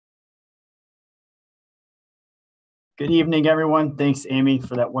Good evening, everyone. Thanks, Amy,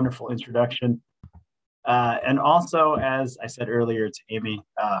 for that wonderful introduction. And also, as I said earlier to Amy,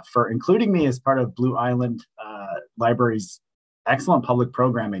 for including me as part of Blue Island Library's excellent public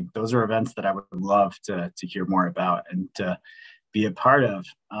programming. Those are events that I would love to hear more about and to be a part of.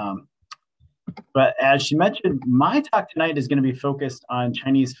 But as she mentioned, my talk tonight is going to be focused on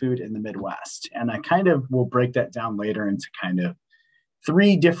Chinese food in the Midwest. And I kind of will break that down later into kind of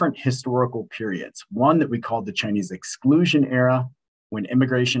three different historical periods. One that we call the Chinese exclusion era, when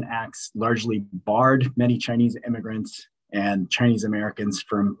immigration acts largely barred many Chinese immigrants and Chinese Americans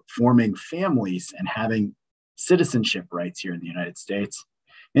from forming families and having citizenship rights here in the United States,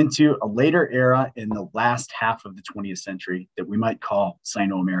 into a later era in the last half of the 20th century that we might call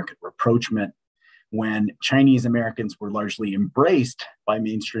Sino-American rapprochement, when Chinese Americans were largely embraced by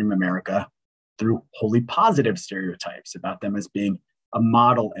mainstream America through wholly positive stereotypes about them as being a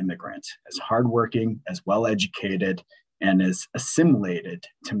model immigrant, as hardworking, as well-educated, and as assimilated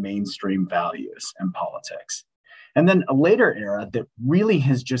to mainstream values and politics. And then a later era that really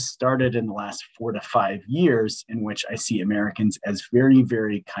has just started in the last 4 to 5 years, in which I see Americans as very,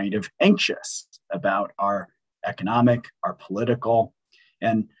 very kind of anxious about our economic, our political,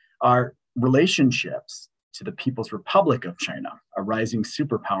 and our relationships to the People's Republic of China, a rising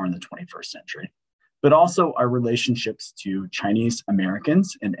superpower in the 21st century, but also our relationships to Chinese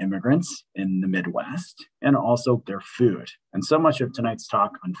Americans and immigrants in the Midwest, and also their food. And so much of tonight's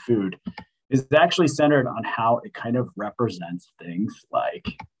talk on food is actually centered on how it kind of represents things like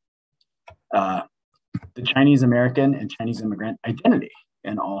the Chinese American and Chinese immigrant identity,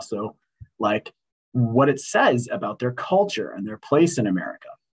 and also like what it says about their culture and their place in America.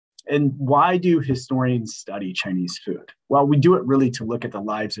 And why do historians study Chinese food? Well, we do it really to look at the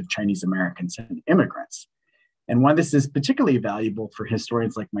lives of Chinese Americans and immigrants. And why this is particularly valuable for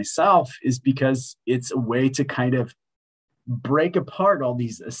historians like myself is because it's a way to kind of break apart all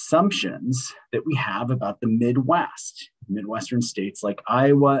these assumptions that we have about the Midwest, Midwestern states like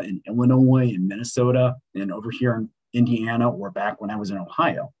Iowa and Illinois and Minnesota, and over here in Indiana, or back when I was in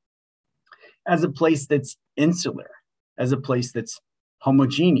Ohio, as a place that's insular, as a place that's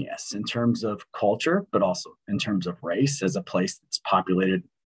homogeneous in terms of culture, but also in terms of race, as a place that's populated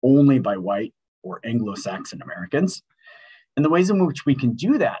only by white or Anglo-Saxon Americans. And the ways in which we can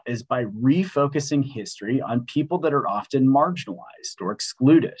do that is by refocusing history on people that are often marginalized or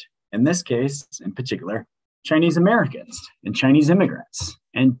excluded. In this case, in particular, Chinese Americans and Chinese immigrants,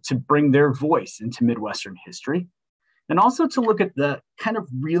 and to bring their voice into Midwestern history, and also to look at the kind of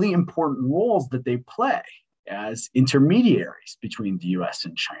really important roles that they play as intermediaries between the US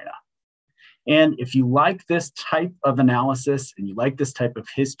and China. And if you like this type of analysis and you like this type of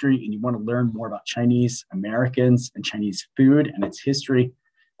history and you want to learn more about Chinese Americans and Chinese food and its history,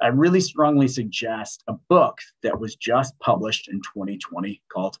 I really strongly suggest a book that was just published in 2020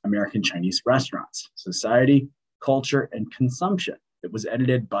 called American Chinese Restaurants, Society, Culture, and Consumption. It was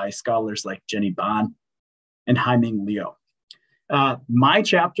edited by scholars like Jenny Ban and Haiming Liu. My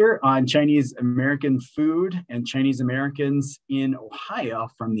chapter on Chinese American food and Chinese Americans in Ohio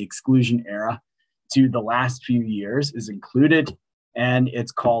from the exclusion era to the last few years is included, and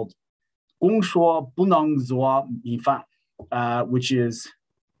it's called 公说不能做米饭, which is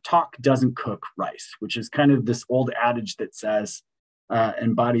talk doesn't cook rice, which is kind of this old adage that says,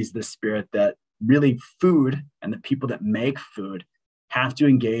 embodies this spirit that really food and the people that make food have to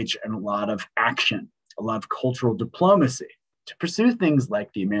engage in a lot of action, a lot of cultural diplomacy, to pursue things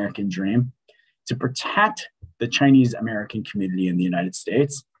like the American dream, to protect the Chinese American community in the United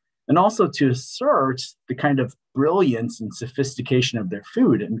States, and also to assert the kind of brilliance and sophistication of their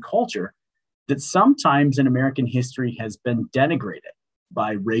food and culture that sometimes in American history has been denigrated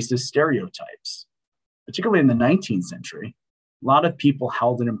by racist stereotypes. Particularly in the 19th century, a lot of people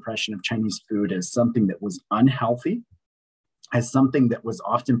held an impression of Chinese food as something that was unhealthy, as something that was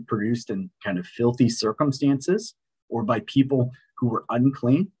often produced in kind of filthy circumstances, or by people who were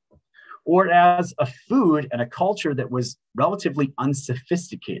unclean, or as a food and a culture that was relatively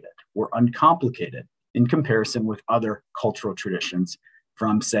unsophisticated or uncomplicated in comparison with other cultural traditions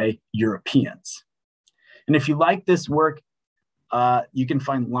from, say, Europeans. And if you like this work, you can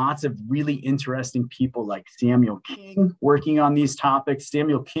find lots of really interesting people like Samuel King working on these topics.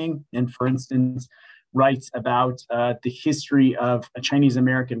 Samuel King, and for instance, writes about the history of a Chinese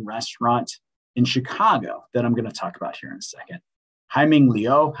American restaurant in Chicago that I'm going to talk about here in a second. Haiming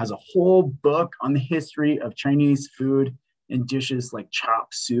Liu has a whole book on the history of Chinese food and dishes like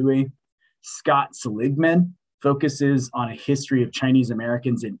chop suey. Scott Seligman focuses on a history of Chinese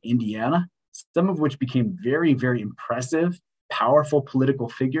Americans in Indiana, some of which became very, very impressive, powerful political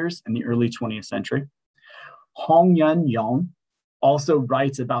figures in the early 20th century. Hong Yun Yong also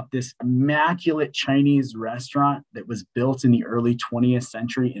writes about this immaculate Chinese restaurant that was built in the early 20th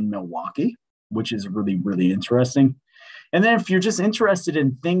century in Milwaukee, which is really, really interesting. And then if you're just interested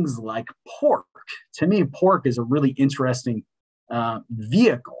in things like pork, to me, pork is a really interesting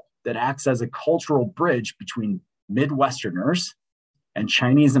vehicle that acts as a cultural bridge between Midwesterners and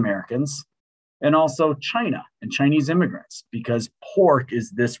Chinese Americans, and also China and Chinese immigrants, because pork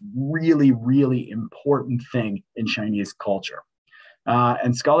is this really, really important thing in Chinese culture.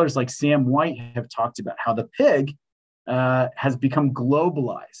 And scholars like Sam White have talked about how the pig has become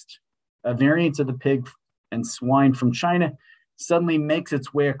globalized. A variant of the pig and swine from China suddenly makes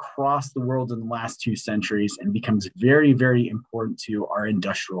its way across the world in the last 2 centuries and becomes very, very important to our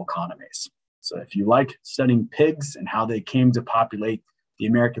industrial economies. So if you like studying pigs and how they came to populate the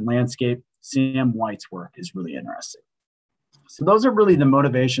American landscape, Sam White's work is really interesting. So those are really the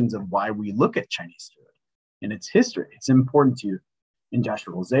motivations of why we look at Chinese food and its history. It's important to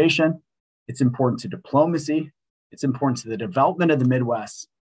industrialization, it's important to diplomacy, it's important to the development of the Midwest,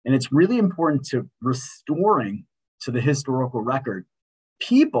 and it's really important to restoring to the historical record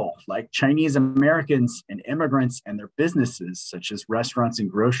people like Chinese Americans and immigrants and their businesses, such as restaurants and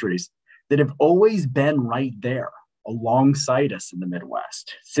groceries, that have always been right there alongside us in the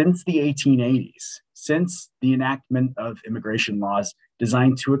Midwest since the 1880s, since the enactment of immigration laws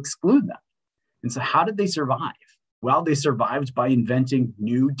designed to exclude them. And so how did they survive? Well, they survived by inventing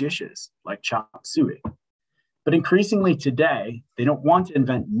new dishes like chop suey. But increasingly today, they don't want to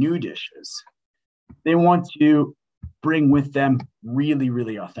invent new dishes. They want to bring with them really,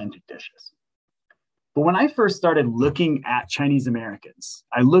 really authentic dishes. But when I first started looking at Chinese Americans,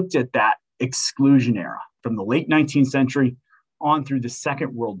 I looked at that exclusion era from the late 19th century on through the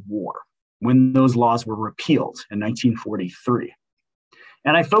Second World War, when those laws were repealed in 1943.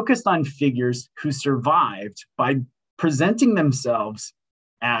 And I focused on figures who survived by presenting themselves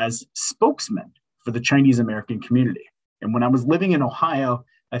as spokesmen for the Chinese American community. And when I was living in Ohio,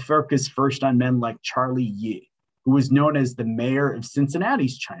 I focused first on men like Charlie Yi, who was known as the mayor of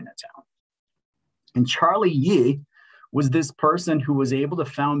Cincinnati's Chinatown. And Charlie Yi was this person who was able to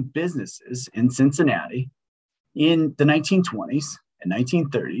found businesses in Cincinnati in the 1920s and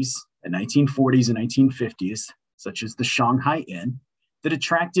 1930s and 1940s and 1950s, such as the Shanghai Inn, that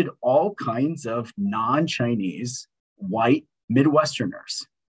attracted all kinds of non-Chinese white Midwesterners,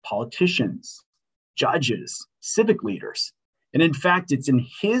 politicians, judges, civic leaders. And in fact, it's in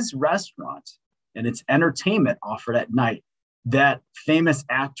his restaurant and its entertainment offered at night that famous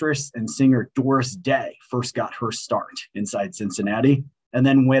actress and singer Doris Day first got her start inside Cincinnati and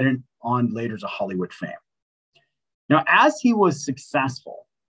then went on later to Hollywood fame. Now, as he was successful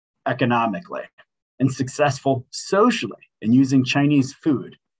economically and successful socially in using Chinese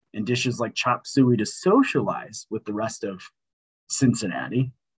food and dishes like chop suey to socialize with the rest of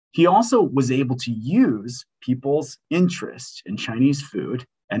Cincinnati, he also was able to use people's interest in Chinese food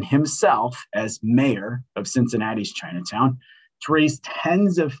and himself as mayor of Cincinnati's Chinatown to raise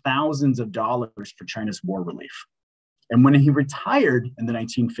tens of thousands of dollars for China's war relief. And when he retired in the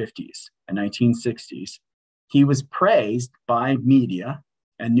 1950s and 1960s, he was praised by media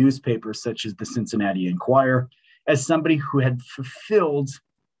and newspapers such as the Cincinnati Enquirer as somebody who had fulfilled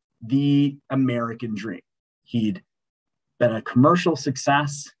the American dream. He'd been a commercial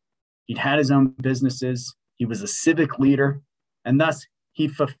success, he'd had his own businesses, he was a civic leader, and thus he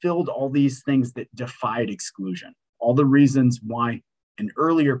fulfilled all these things that defied exclusion. All the reasons why in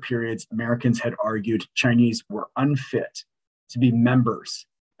earlier periods, Americans had argued Chinese were unfit to be members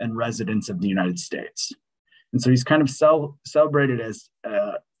and residents of the United States. And so he's kind of celebrated as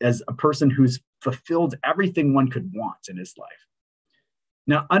a person who's fulfilled everything one could want in his life.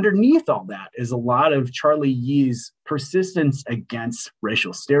 Now, underneath all that is a lot of Charlie Yi's persistence against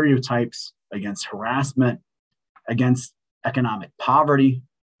racial stereotypes, against harassment, against economic poverty.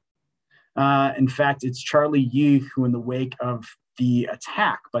 In fact, it's Charlie Yi who, in the wake of the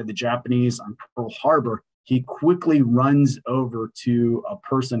attack by the Japanese on Pearl Harbor, he quickly runs over to a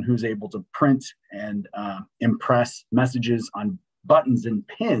person who's able to print and impress messages on buttons and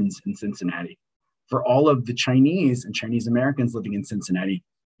pins in Cincinnati. For all of the Chinese and Chinese Americans living in Cincinnati,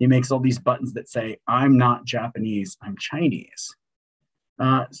 he makes all these buttons that say, "I'm not Japanese, I'm Chinese."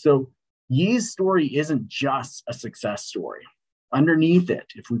 So Yi's story isn't just a success story. Underneath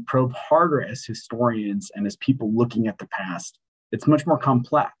it, if we probe harder as historians and as people looking at the past, it's much more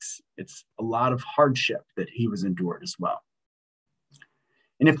complex. It's a lot of hardship that he was endured as well.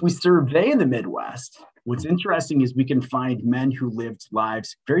 And if we survey the Midwest, what's interesting is we can find men who lived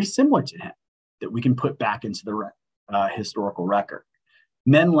lives very similar to him that we can put back into the historical record.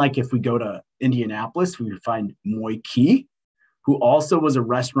 Men like if we go to Indianapolis, we would find Moy Key, who also was a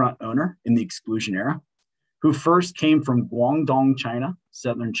restaurant owner in the exclusion era, who first came from Guangdong, China,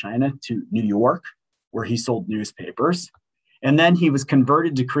 southern China, to New York, where he sold newspapers. And then he was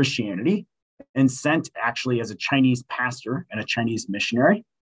converted to Christianity and sent actually as a Chinese pastor and a Chinese missionary,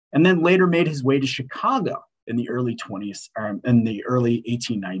 and then later made his way to Chicago in the early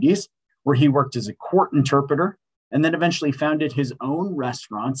 1890s, where he worked as a court interpreter and then eventually founded his own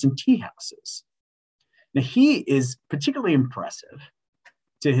restaurants and tea houses. Now, he is particularly impressive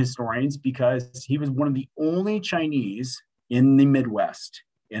to historians because he was one of the only Chinese in the Midwest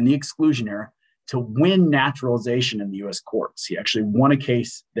in the exclusion era to win naturalization in the US courts. He actually won a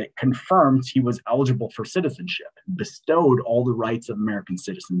case that confirmed he was eligible for citizenship and bestowed all the rights of American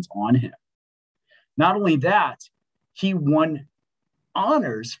citizens on him. Not only that, he won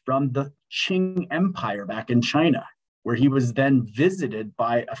honors from the Qing Empire back in China, where he was then visited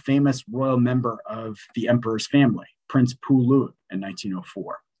by a famous royal member of the emperor's family, Prince Pulun, in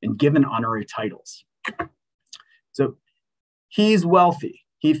 1904, and given honorary titles. So he's wealthy.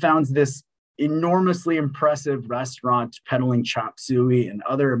 He founds this enormously impressive restaurant peddling chop suey and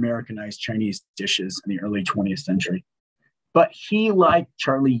other Americanized Chinese dishes in the early 20th century. But he, like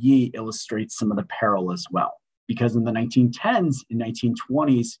Charlie Yi, illustrates some of the peril as well, because in the 1910s and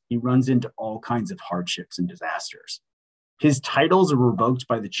 1920s, he runs into all kinds of hardships and disasters. His titles are revoked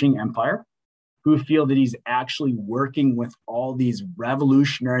by the Qing Empire, who feel that he's actually working with all these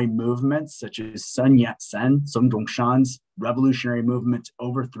revolutionary movements, such as Sun Yat-sen, Sun Dongshan's revolutionary movement to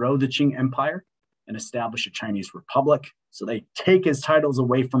overthrow the Qing Empire and establish a Chinese republic. So they take his titles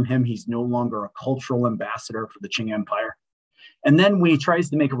away from him. He's no longer a cultural ambassador for the Qing Empire. And then when he tries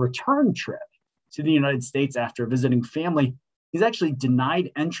to make a return trip to the United States after visiting family, he's actually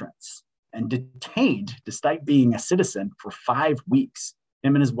denied entrance and detained despite being a citizen for 5 weeks.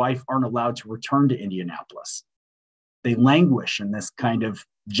 Him and his wife aren't allowed to return to Indianapolis. They languish in this kind of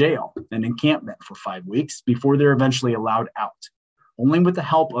jail and encampment for 5 weeks before they're eventually allowed out, only with the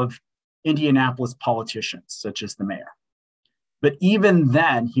help of Indianapolis politicians, such as the mayor. But even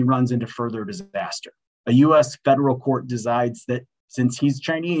then, he runs into further disaster. A US federal court decides that since he's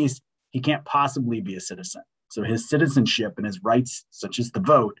Chinese, he can't possibly be a citizen. So his citizenship and his rights, such as the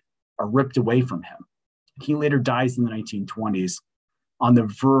vote, are ripped away from him. He later dies in the 1920s on the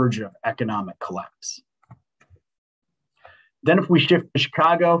verge of economic collapse. Then if we shift to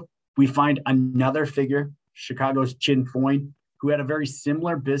Chicago, we find another figure, Chicago's Chin Foyne, who had a very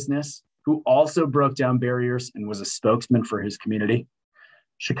similar business, who also broke down barriers and was a spokesman for his community.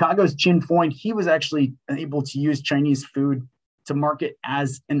 Chicago's Chin Foyne, he was actually able to use Chinese food to market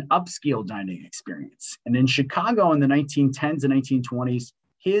as an upscale dining experience. And in Chicago in the 1910s and 1920s,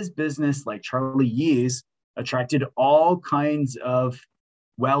 his business, like Charlie Yi's, attracted all kinds of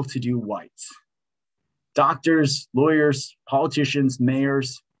well-to-do whites, doctors, lawyers, politicians,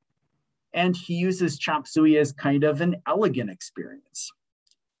 mayors, and he uses chop suey as kind of an elegant experience.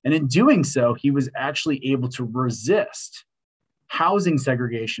 And in doing so, he was actually able to resist housing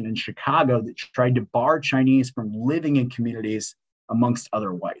segregation in Chicago that tried to bar Chinese from living in communities amongst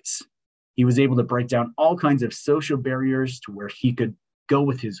other whites. He was able to break down all kinds of social barriers to where he could go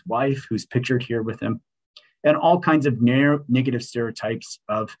with his wife, who's pictured here with him, and all kinds of negative stereotypes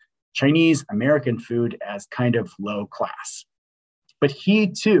of Chinese American food as kind of low class. But he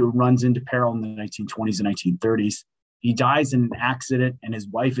too runs into peril in the 1920s and 1930s. He dies in an accident, and his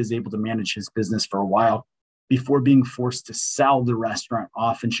wife is able to manage his business for a while before being forced to sell the restaurant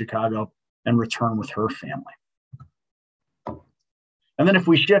off in Chicago and return with her family. And then if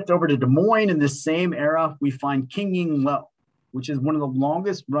we shift over to Des Moines in this same era, we find King Ying Lo, which is one of the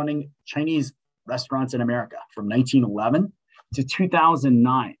longest running Chinese restaurants in America from 1911 to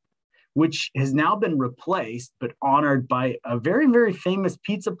 2009, which has now been replaced but honored by a very, very famous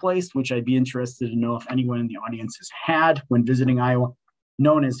pizza place, which I'd be interested to know if anyone in the audience has had when visiting Iowa,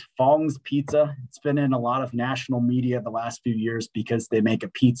 known as Fong's Pizza. It's been in a lot of national media the last few years because they make a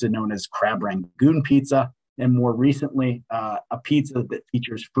pizza known as Crab Rangoon Pizza, and more recently, a pizza that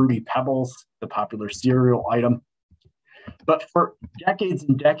features Fruity Pebbles, the popular cereal item. But for decades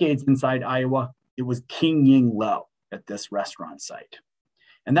and decades inside Iowa, it was King Ying Lo at this restaurant site.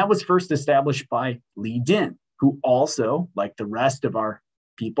 And that was first established by Li Din, who also, like the rest of our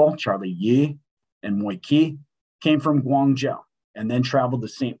people, Charlie Yi and Moy Key, came from Guangzhou and then traveled to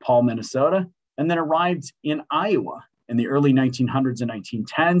St. Paul, Minnesota, and then arrived in Iowa in the early 1900s and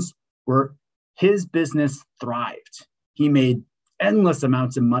 1910s, where his business thrived. He made endless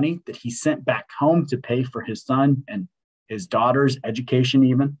amounts of money that he sent back home to pay for his son and his daughter's education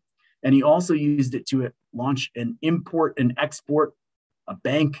even. And he also used it to launch an import and export a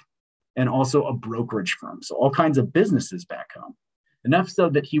bank, and also a brokerage firm. So all kinds of businesses back home. Enough so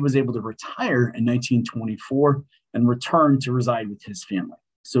that he was able to retire in 1924 and return to reside with his family.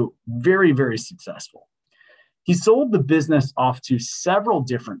 So very, very successful. He sold the business off to several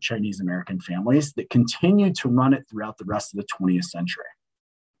different Chinese American families that continued to run it throughout the rest of the 20th century.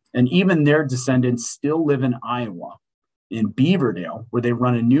 And even their descendants still live in Iowa, in Beaverdale, where they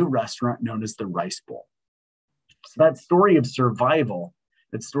run a new restaurant known as the Rice Bowl. So that story of survival,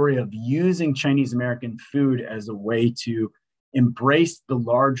 that story of using Chinese American food as a way to embrace the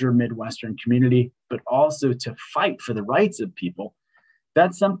larger Midwestern community, but also to fight for the rights of people,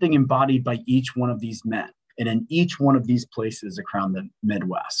 that's something embodied by each one of these men and in each one of these places around the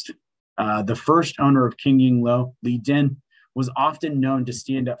Midwest. The first owner of King Ying Lo, Li Din, was often known to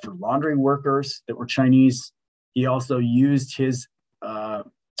stand up for laundry workers that were Chinese. He also used his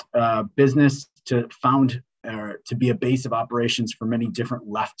business to to be a base of operations for many different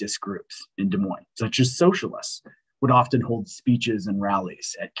leftist groups in Des Moines, such as socialists would often hold speeches and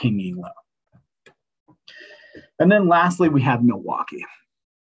rallies at King Ying Lo. And then lastly, we have Milwaukee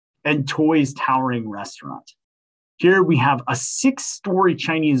and Toy's towering restaurant. Here we have a 6-story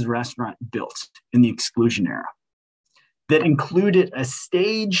Chinese restaurant built in the Exclusion era that included a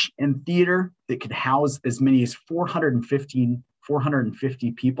stage and theater that could house as many as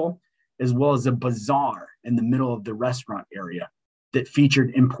 450 people, as well as a bazaar in the middle of the restaurant area that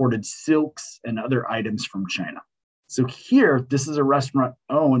featured imported silks and other items from China. So here, this is a restaurant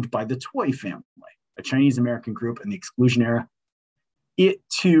owned by the Toy family, a Chinese American group in the Exclusion era. It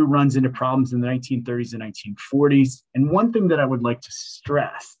too runs into problems in the 1930s and 1940s. And one thing that I would like to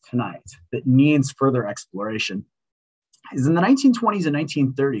stress tonight that needs further exploration is in the 1920s and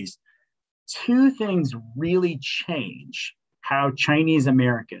 1930s, 2 things really change how Chinese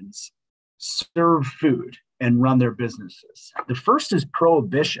Americans serve food and run their businesses. The first is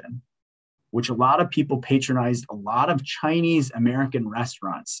prohibition, which a lot of people patronized a lot of Chinese American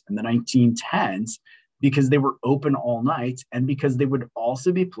restaurants in the 1910s because they were open all night and because they would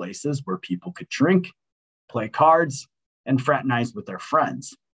also be places where people could drink, play cards, and fraternize with their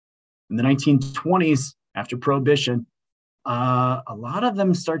friends. In the 1920s, after Prohibition, a lot of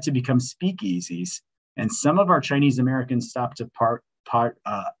them start to become speakeasies, and some of our Chinese Americans stop to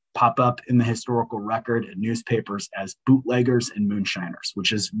pop up in the historical record in newspapers as bootleggers and moonshiners,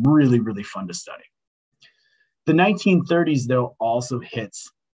 which is really, really fun to study. The 1930s, though, also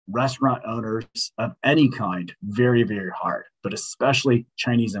hits restaurant owners of any kind very, very hard, but especially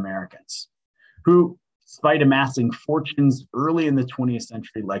Chinese Americans, who, despite amassing fortunes early in the 20th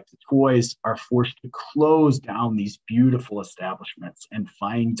century, like the Toys, are forced to close down these beautiful establishments and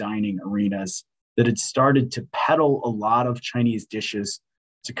fine dining arenas that had started to peddle a lot of Chinese dishes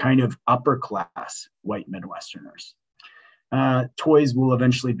to kind of upper class white Midwesterners. Toys will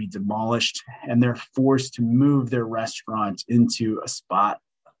eventually be demolished, and they're forced to move their restaurant into a spot,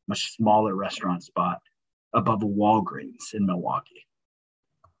 much smaller restaurant spot, above a Walgreens in Milwaukee.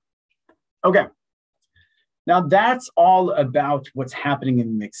 Okay, now that's all about what's happening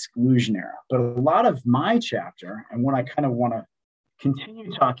in the Exclusion era. But a lot of my chapter, and what I kind of want to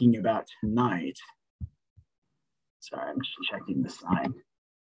continue talking about tonight, sorry, I'm just checking the sign,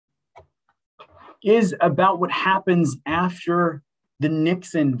 is about what happens after the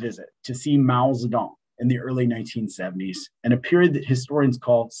Nixon visit to see Mao Zedong in the early 1970s, and a period that historians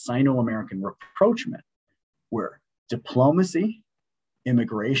call Sino-American rapprochement, where diplomacy,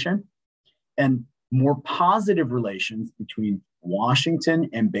 immigration, and more positive relations between Washington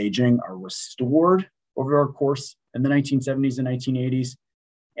and Beijing are restored over our course in the 1970s and 1980s.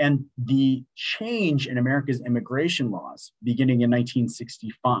 And the change in America's immigration laws beginning in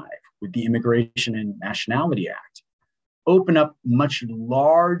 1965 with the Immigration and Nationality Act open up much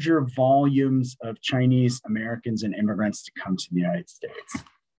larger volumes of Chinese Americans and immigrants to come to the United States.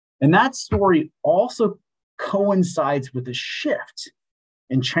 And that story also coincides with a shift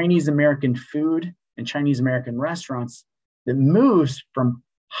in Chinese American food and Chinese American restaurants that moves from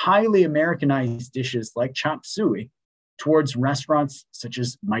highly Americanized dishes like chop suey towards restaurants such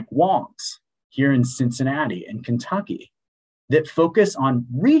as Mike Wong's here in Cincinnati and Kentucky that focus on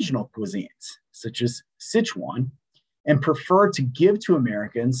regional cuisines such as Sichuan and prefer to give to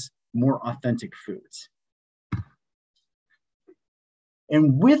Americans more authentic foods.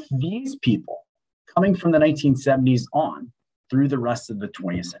 And with these people coming from the 1970s on through the rest of the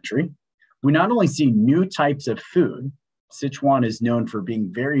 20th century, we not only see new types of food. Sichuan is known for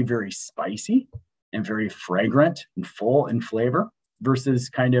being very, very spicy and very fragrant and full in flavor versus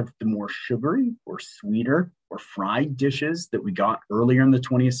kind of the more sugary or sweeter or fried dishes that we got earlier in the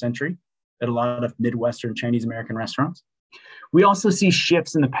 20th century at a lot of Midwestern Chinese American restaurants. We also see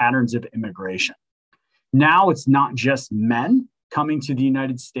shifts in the patterns of immigration. Now it's not just men coming to the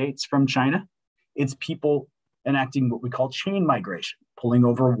United States from China, it's people enacting what we call chain migration, pulling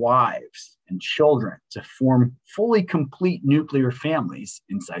over wives and children to form fully complete nuclear families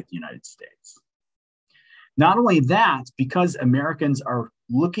inside the United States. Not only that, because Americans are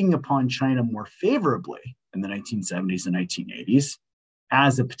looking upon China more favorably in the 1970s and 1980s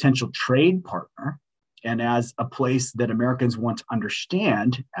as a potential trade partner and as a place that Americans want to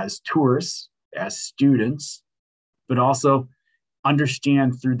understand as tourists, as students, but also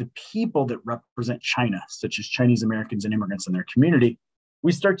understand through the people that represent China, such as Chinese Americans and immigrants in their community,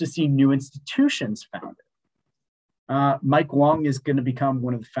 we start to see new institutions founded. Mike Wong is going to become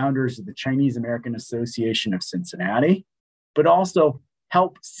one of the founders of the Chinese American Association of Cincinnati, but also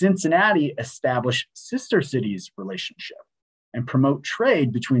help Cincinnati establish sister cities relationship and promote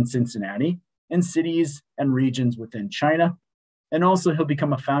trade between Cincinnati and cities and regions within China. And also he'll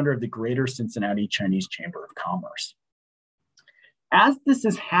become a founder of the Greater Cincinnati Chinese Chamber of Commerce. As this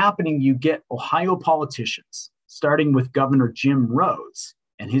is happening, you get Ohio politicians, starting with Governor Jim Rose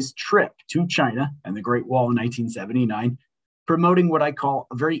and his trip to China and the Great Wall in 1979, promoting what I call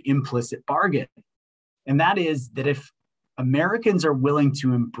a very implicit bargain. And that is that if Americans are willing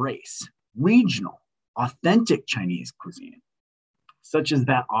to embrace regional, authentic Chinese cuisine, such as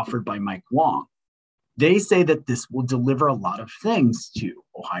that offered by Mike Wong, they say that this will deliver a lot of things to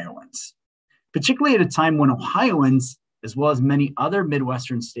Ohioans, particularly at a time when Ohioans, as well as many other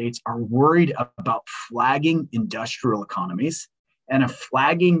Midwestern states, are worried about flagging industrial economies and a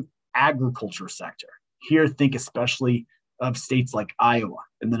flagging agriculture sector. Here, think especially of states like Iowa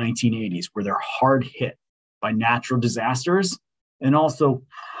in the 1980s, where they're hard hit by natural disasters and also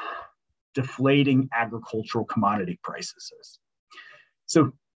deflating agricultural commodity prices.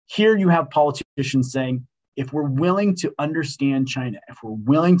 So here you have politicians saying, if we're willing to understand China, if we're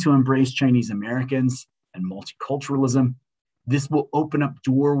willing to embrace Chinese Americans and multiculturalism, this will open up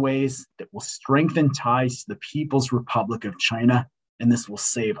doorways that will strengthen ties to the People's Republic of China, and this will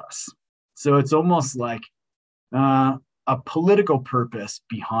save us. So it's almost like a political purpose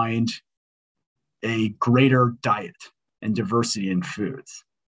behind a greater diet and diversity in foods.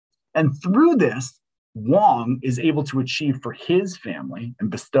 And through this, Wong is able to achieve for his family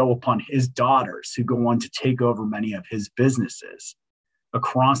and bestow upon his daughters, who go on to take over many of his businesses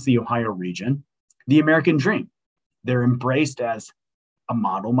across the Ohio region, the American dream. They're embraced as a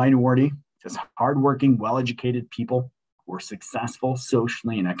model minority, as hardworking, well-educated people who are successful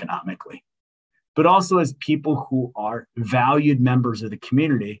socially and economically, but also as people who are valued members of the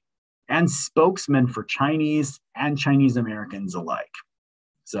community and spokesmen for Chinese and Chinese Americans alike.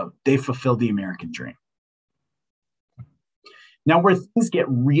 So they fulfill the American dream. Now, where things get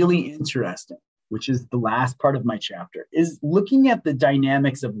really interesting, which is the last part of my chapter, is looking at the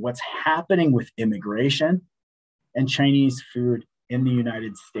dynamics of what's happening with immigration and Chinese food in the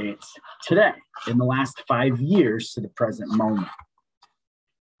United States today, in the last 5 years to the present moment.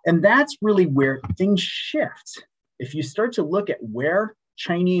 And that's really where things shift. If you start to look at where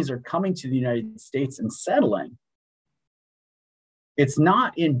Chinese are coming to the United States and settling, it's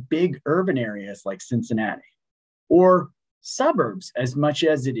not in big urban areas like Cincinnati or suburbs as much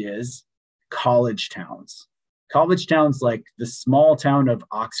as it is college towns. College towns like the small town of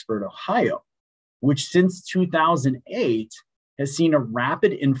Oxford, Ohio, which since 2008 has seen a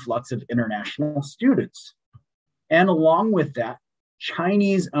rapid influx of international students. And along with that,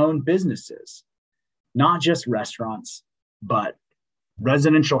 Chinese-owned businesses, not just restaurants, but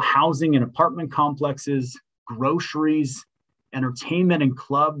residential housing and apartment complexes, groceries, entertainment and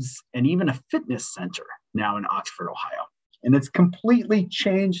clubs, and even a fitness center now in Oxford, Ohio. And it's completely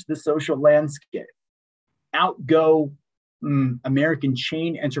changed the social landscape. Outgo American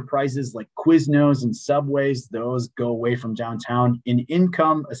chain enterprises like Quiznos and Subways, those go away from downtown. In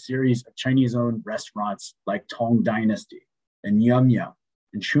come a series of Chinese-owned restaurants like Tong Dynasty and Yum Yum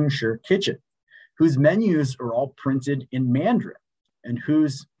and Chunshi Kitchen, whose menus are all printed in Mandarin and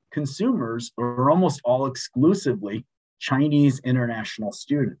whose consumers are almost all exclusively Chinese international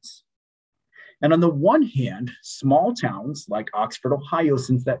students. And on the one hand, small towns like Oxford, Ohio,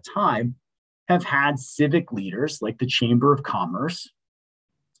 since that time, have had civic leaders like the Chamber of Commerce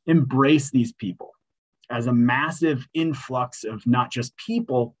embrace these people as a massive influx of not just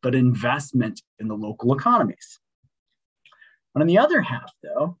people, but investment in the local economies. But on the other half,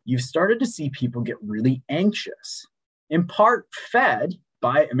 though, you've started to see people get really anxious, in part fed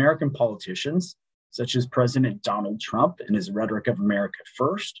by American politicians, such as President Donald Trump and his rhetoric of America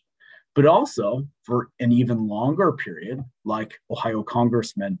First, but also for an even longer period, like Ohio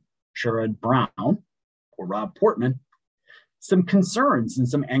Congressman Sherrod Brown or Rob Portman, some concerns and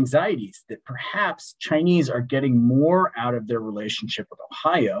some anxieties that perhaps Chinese are getting more out of their relationship with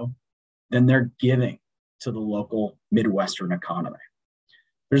Ohio than they're giving to the local Midwestern economy.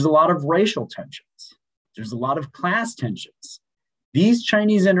 There's a lot of racial tensions. There's a lot of class tensions. These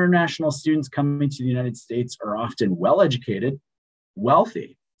Chinese international students coming to the United States are often well-educated,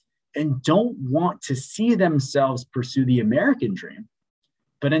 wealthy, and don't want to see themselves pursue the American dream,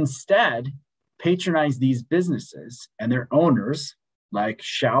 but instead patronize these businesses, and their owners, like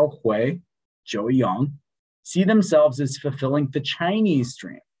Xiao Hui, Joey Yang, see themselves as fulfilling the Chinese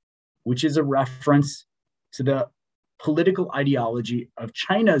dream, which is a reference to the political ideology of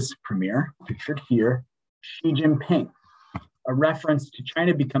China's premier, pictured here, Xi Jinping, a reference to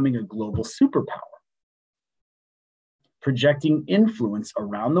China becoming a global superpower, projecting influence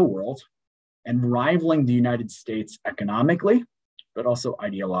around the world and rivaling the United States economically, but also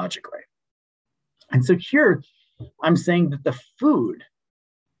ideologically. And so here, I'm saying that the food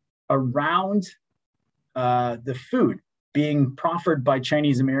around the food being proffered by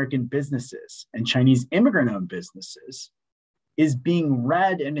Chinese American businesses and Chinese immigrant-owned businesses is being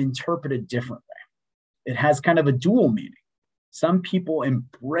read and interpreted differently. It has kind of a dual meaning. Some people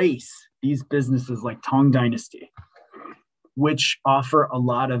embrace these businesses like Tang Dynasty, which offer a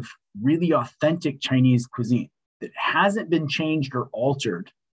lot of really authentic Chinese cuisine that hasn't been changed or altered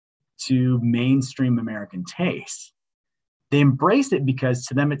to mainstream American tastes. They embrace it because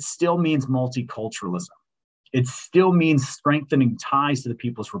to them, it still means multiculturalism. It still means strengthening ties to the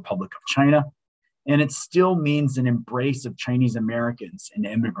People's Republic of China. And it still means an embrace of Chinese Americans and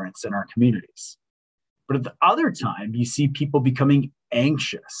immigrants in our communities. But at the other time, you see people becoming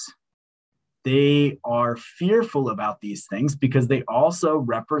anxious. They are fearful about these things because they also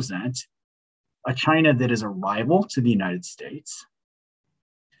represent a China that is a rival to the United States,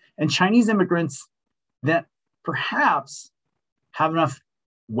 and Chinese immigrants that perhaps have enough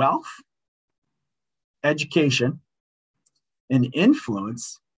wealth, education, and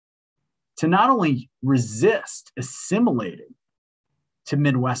influence to not only resist assimilating to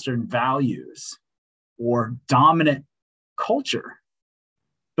Midwestern values or dominant culture,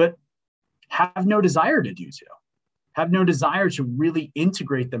 but have no desire to do so, have no desire to really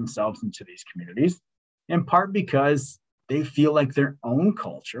integrate themselves into these communities, in part because they feel like their own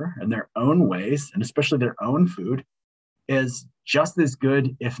culture and their own ways, and especially their own food, is just as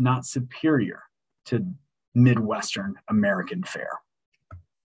good, if not superior, to Midwestern American fare.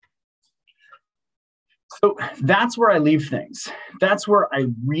 So that's where I leave things. That's where I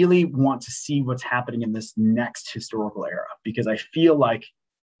really want to see what's happening in this next historical era, because I feel like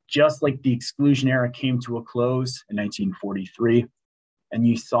just like the exclusion era came to a close in 1943, and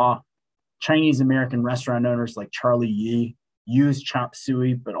you saw Chinese American restaurant owners like Charlie Yi use chop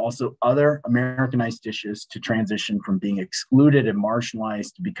suey, but also other Americanized dishes to transition from being excluded and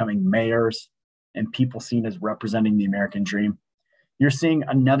marginalized to becoming mayors and people seen as representing the American dream. You're seeing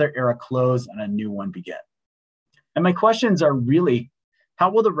another era close and a new one begin. And my questions are really, how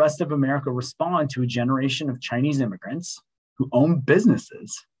will the rest of America respond to a generation of Chinese immigrants who own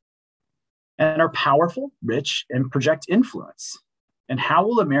businesses and are powerful, rich, and project influence? And how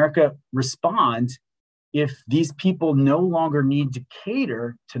will America respond if these people no longer need to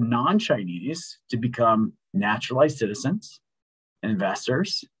cater to non-Chinese to become naturalized citizens,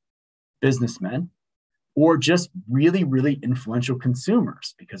 investors, businessmen, or just really, really influential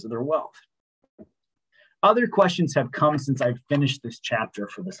consumers because of their wealth? Other questions have come since I've finished this chapter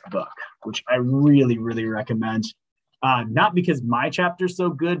for this book, which I really, really recommend. Not because my chapter is so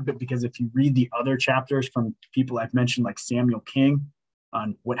good, but because if you read the other chapters from people I've mentioned, like Samuel King,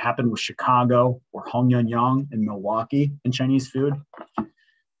 on what happened with Chicago or Hong Yang in Milwaukee in Chinese food,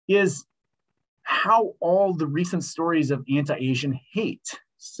 is how all the recent stories of anti-Asian hate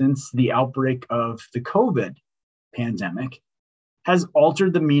since the outbreak of the COVID pandemic has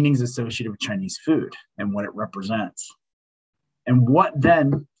altered the meanings associated with Chinese food and what it represents. And what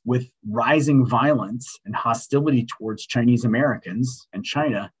then, with rising violence and hostility towards Chinese Americans and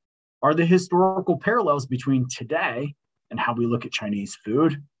China, are the historical parallels between today and how we look at Chinese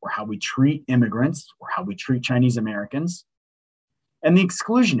food, or how we treat immigrants, or how we treat Chinese Americans, and the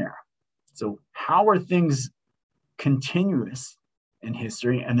exclusion era. So how are things continuous in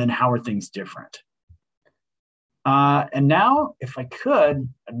history, and then how are things different? And now, if I could,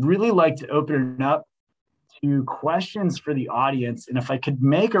 I'd really like to open it up to questions for the audience. And if I could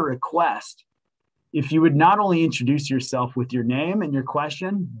make a request, if you would not only introduce yourself with your name and your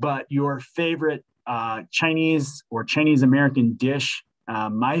question, but your favorite Chinese or Chinese American dish.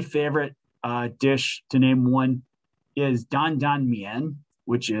 My favorite dish, to name one, is Dan Dan Mian,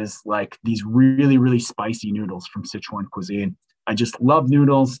 which is like these really, really spicy noodles from Sichuan cuisine. I just love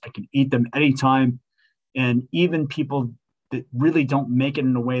noodles. I can eat them anytime. And even people that really don't make it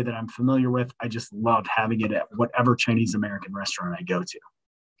in a way that I'm familiar with, I just love having it at whatever Chinese American restaurant I go to.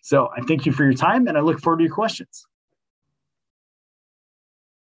 So I thank you for your time, and I look forward to your questions.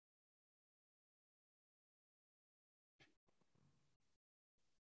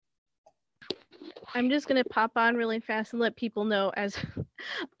 I'm just going to pop on really fast and let people know as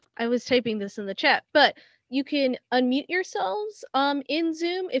I was typing this in the chat, but you can unmute yourselves in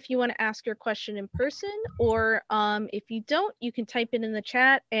Zoom if you want to ask your question in person, or if you don't, you can type it in the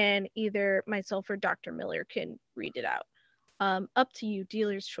chat and either myself or Dr. Miller can read it out. Up to you,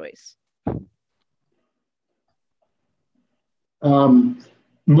 dealer's choice.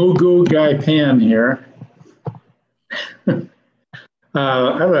 Mugu Guy Pan here.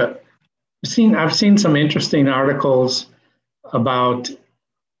 I've seen some interesting articles about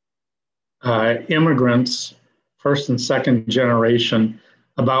immigrants, first and second generation,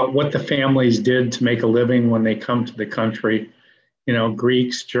 about what the families did to make a living when they come to the country. You know,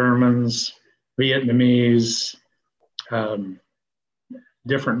 Greeks, Germans, Vietnamese,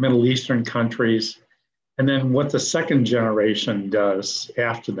 different Middle Eastern countries, and then what the second generation does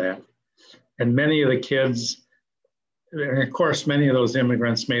after that. And many of the kids, and of course, many of those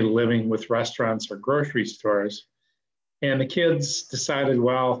immigrants made a living with restaurants or grocery stores. And the kids decided,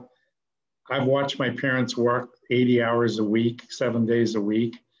 well, I've watched my parents work 80 hours a week, 7 days a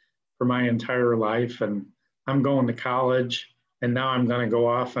week for my entire life. And I'm going to college, and now I'm going to go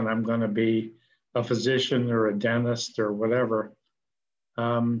off and I'm going to be a physician or a dentist or whatever.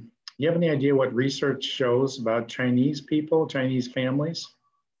 You have any idea what research shows about Chinese people, Chinese families?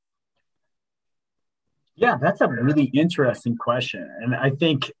 Yeah, that's a really interesting question. And I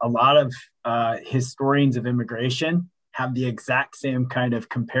think a lot of historians of immigration have the exact same kind of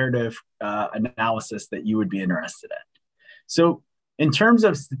comparative analysis that you would be interested in. So in terms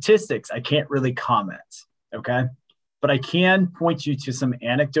of statistics, I can't really comment, okay? But I can point you to some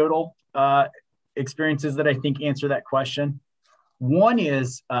anecdotal experiences that I think answer that question. One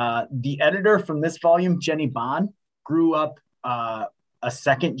is the editor from this volume, Jenny Bond, grew up a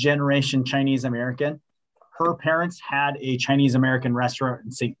second generation Chinese American. Her parents had a Chinese American restaurant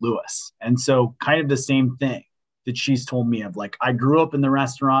in St. Louis. And so kind of the same thing that she's told me of, like, I grew up in the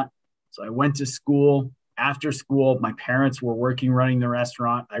restaurant. So I went to school. After school, my parents were working, running the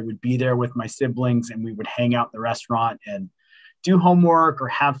restaurant. I would be there with my siblings and we would hang out in the restaurant and do homework or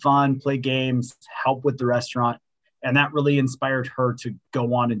have fun, play games, help with the restaurant. And that really inspired her to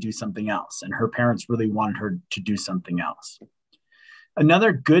go on and do something else. And her parents really wanted her to do something else.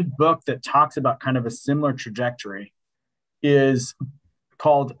 Another good book that talks about kind of a similar trajectory is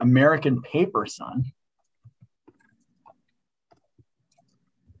called American Paper Son.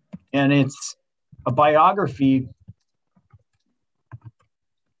 And it's a biography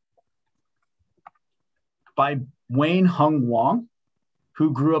by Wayne Hung Wong,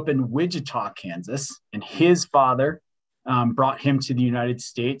 who grew up in Wichita, Kansas, and his father brought him to the United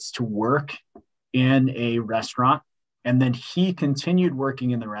States to work in a restaurant. And then he continued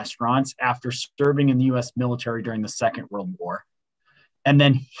working in the restaurants after serving in the US military during the Second World War. And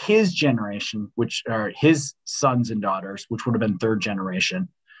then his generation, which are his sons and daughters, which would have been third generation,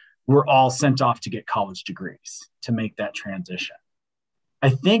 were all sent off to get college degrees to make that transition. I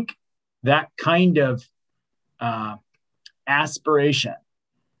think that kind of aspiration,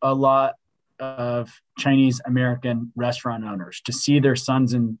 a lot of Chinese American restaurant owners to see their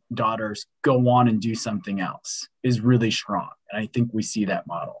sons and daughters go on and do something else is really strong. And I think we see that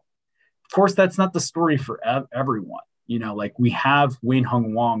model. Of course, that's not the story for everyone. You know, like we have Wayne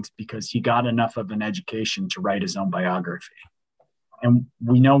Hung Wong's because he got enough of an education to write his own biography. And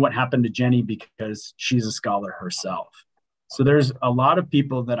we know what happened to Jenny because she's a scholar herself. So there's a lot of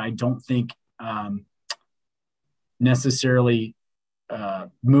people that I don't think necessarily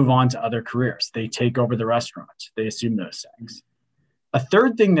move on to other careers. They take over the restaurant. They assume those things. A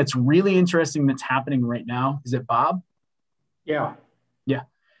third thing that's really interesting that's happening right now, is it Bob? Yeah. Yeah.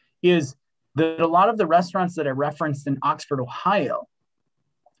 Is that a lot of the restaurants that I referenced in Oxford, Ohio,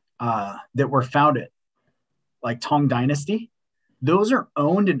 that were founded, like Tong Dynasty, those are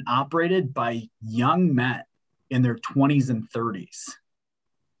owned and operated by young men in their 20s and 30s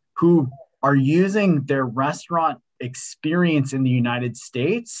who are using their restaurant experience in the United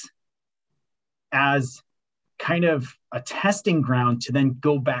States as kind of a testing ground to then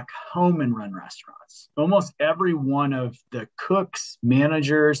go back home and run restaurants. Almost every one of the cooks,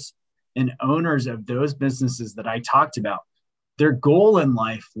 managers, and owners of those businesses that I talked about, their goal in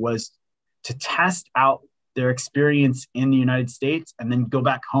life was to test out their experience in the United States and then go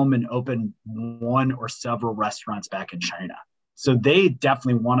back home and open one or several restaurants back in China. So they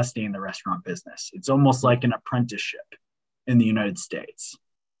definitely want to stay in the restaurant business. It's almost like an apprenticeship in the United States.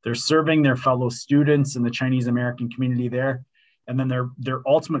 They're serving their fellow students in the Chinese American community there. And then their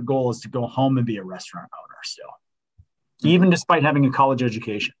ultimate goal is to go home and be a restaurant owner still, even despite having a college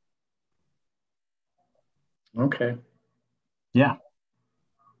education. Okay. Yeah.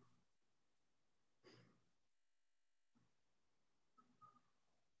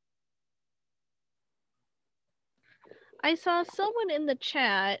 I saw someone in the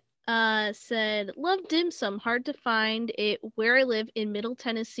chat said, love dim sum, hard to find it. Where I live in Middle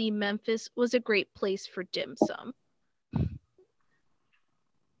Tennessee, Memphis was a great place for dim sum.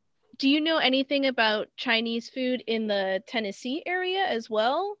 Do you know anything about Chinese food in the Tennessee area as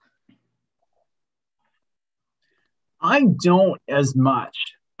well? I don't as much,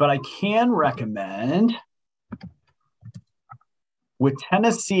 but I can recommend. With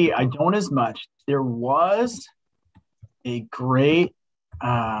Tennessee, I don't as much. There was a great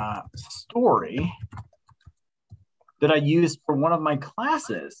story that I used for one of my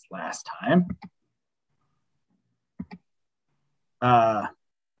classes last time.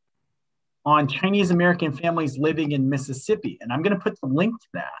 On Chinese American families living in Mississippi. And I'm going to put the link to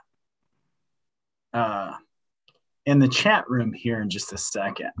that in the chat room here in just a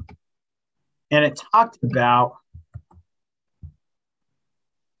second. And it talked about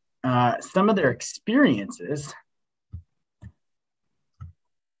some of their experiences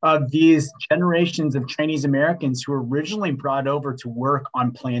of these generations of Chinese Americans who were originally brought over to work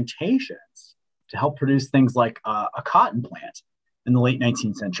on plantations to help produce things like a cotton plant in the late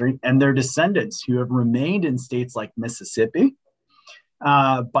 19th century, and their descendants who have remained in states like Mississippi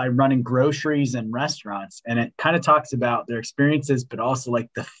by running groceries and restaurants. And it kind of talks about their experiences, but also like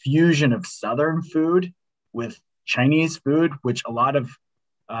the fusion of Southern food with Chinese food, which a lot of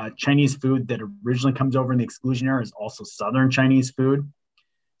Chinese food that originally comes over in the exclusion era is also Southern Chinese food.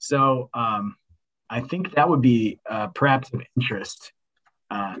 So I think that would be perhaps of interest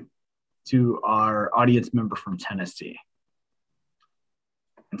to our audience member from Tennessee.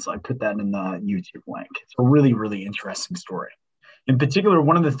 And so I put that in the YouTube link. It's a really, really interesting story. In particular,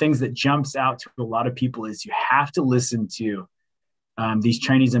 one of the things that jumps out to a lot of people is you have to listen to these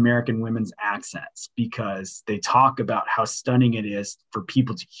Chinese American women's accents, because they talk about how stunning it is for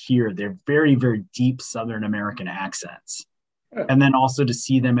people to hear their very, very deep Southern American accents. And then also to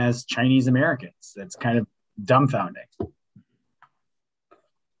see them as Chinese Americans. That's kind of dumbfounding.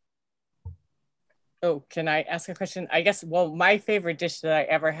 Oh, can I ask a question? I guess, well, my favorite dish that I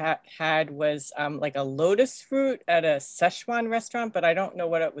ever had was like a lotus fruit at a Szechuan restaurant, but I don't know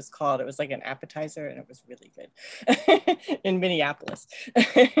what it was called. It was like an appetizer and it was really good in Minneapolis.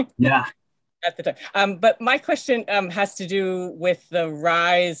 Yeah. At the time. But my question has to do with the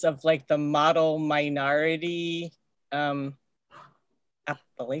rise of like the model minority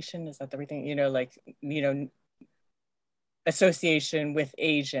appellation. Is that the right thing? You know, like, you know, association with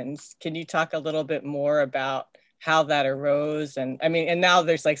Asians. Can you talk a little bit more about how that arose? And I mean, and now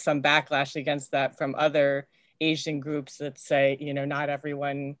there's like some backlash against that from other Asian groups that say, you know, not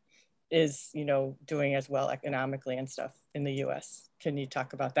everyone is, you know, doing as well economically and stuff in the US. Can you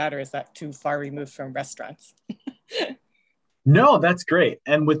talk about that, or is that too far removed from restaurants? No, that's great.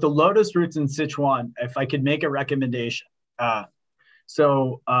 And with the lotus roots in Sichuan, if I could make a recommendation.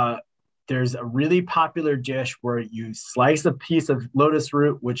 There's a really popular dish where you slice a piece of lotus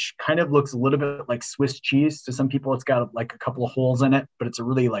root, which kind of looks a little bit like Swiss cheese. To some people, it's got like a couple of holes in it, but it's a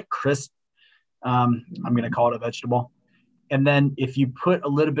really like crisp, I'm going to call it a vegetable. And then if you put a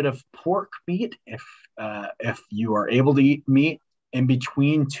little bit of pork meat, if you are able to eat meat, in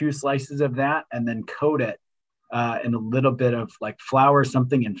between two slices of that, and then coat it in a little bit of like flour or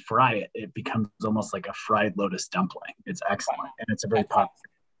something and fry it, it becomes almost like a fried lotus dumpling. It's excellent. And it's a very popular.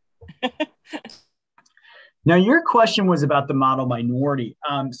 Now, your question was about the model minority.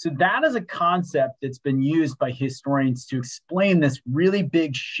 So that is a concept that's been used by historians to explain this really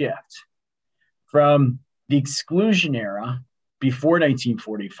big shift from the exclusion era before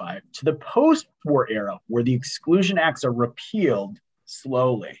 1945 to the post-war era, where the exclusion acts are repealed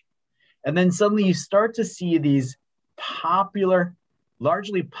slowly. And then suddenly you start to see these popular,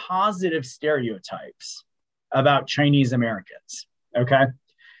 largely positive stereotypes about Chinese Americans, okay?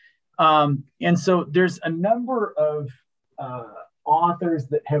 And so there's a number of authors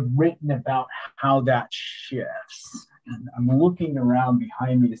that have written about how that shifts. And I'm looking around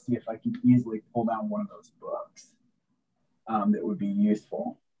behind me to see if I can easily pull down one of those books that would be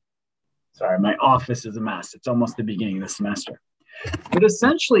useful. Sorry, my office is a mess. It's almost the beginning of the semester. But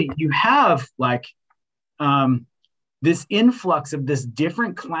essentially, you have like this influx of this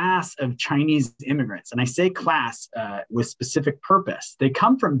different class of Chinese immigrants, and I say class with specific purpose, they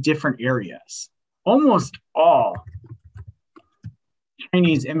come from different areas. Almost all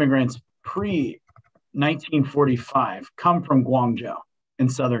Chinese immigrants pre-1945 come from Guangzhou in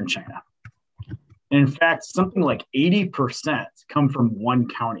southern China. And in fact, something like 80% come from one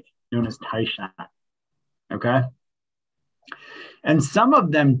county known as Taishan, okay? And some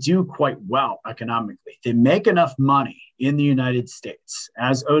of them do quite well economically. They make enough money in the United States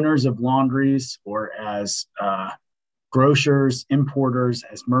as owners of laundries or as grocers, importers,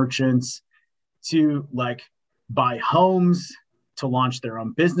 as merchants to like buy homes, to launch their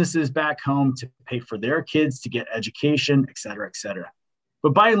own businesses back home, to pay for their kids to get education, et cetera, et cetera.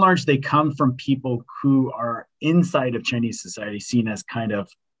 But by and large, they come from people who are inside of Chinese society seen as kind of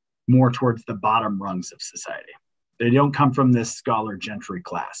more towards the bottom rungs of society. They don't come from this scholar gentry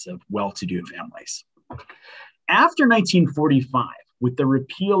class of well-to-do families. After 1945, with the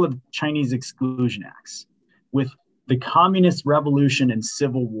repeal of Chinese Exclusion Acts, with the Communist Revolution and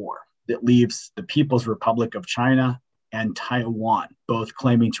Civil War that leaves the People's Republic of China and Taiwan, both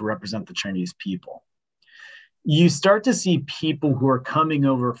claiming to represent the Chinese people, you start to see people who are coming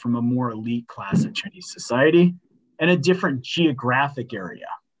over from a more elite class of Chinese society in a different geographic area.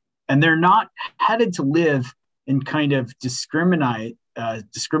 And they're not headed to live in kind of discriminated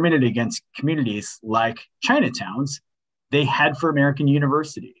against communities like Chinatowns. They head for American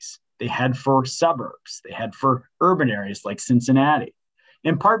universities. They head for suburbs. They head for urban areas like Cincinnati,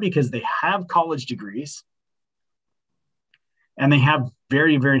 in part because they have college degrees and they have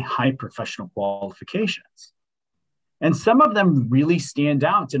very, very high professional qualifications. And some of them really stand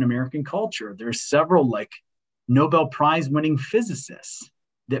out in American culture. There's several like Nobel Prize winning physicists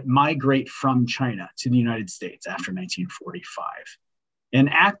that migrate from China to the United States after 1945. And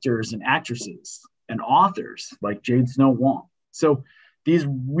actors and actresses and authors like Jade Snow Wong. So these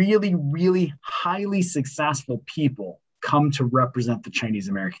really, really highly successful people come to represent the Chinese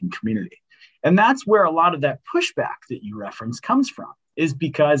American community. And that's where a lot of that pushback that you reference comes from, is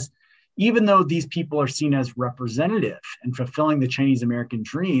because even though these people are seen as representative and fulfilling the Chinese American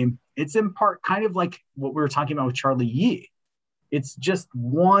dream, it's in part kind of like what we were talking about with Charlie Yee. It's just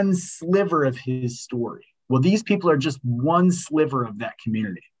one sliver of his story. Well, these people are just one sliver of that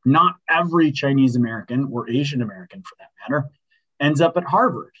community. Not every Chinese American or Asian American, for that matter, ends up at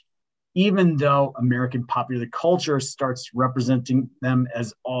Harvard, even though American popular culture starts representing them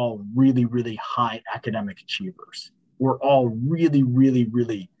as all really, really high academic achievers. We're all really, really,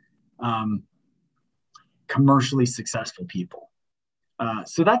 really commercially successful people.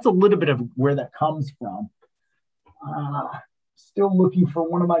 So that's a little bit of where that comes from. Still looking for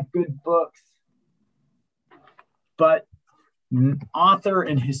one of my good books. But author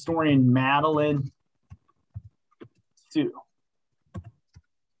and historian Madeline Su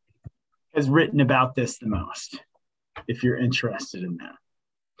has written about this the most, if you're interested in that.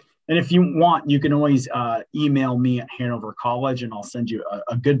 And if you want, you can always email me at Hanover College and I'll send you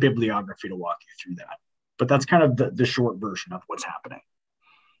a good bibliography to walk you through that. But that's kind of the short version of what's happening.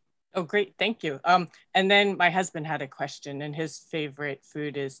 Oh, great. Thank you. And then my husband had a question, and his favorite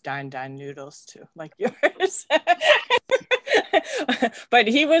food is dan dan noodles too, like yours. But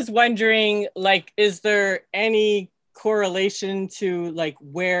he was wondering, like, is there any correlation to like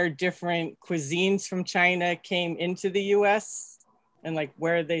where different cuisines from China came into the US and like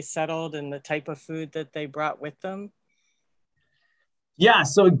where they settled and the type of food that they brought with them? Yeah,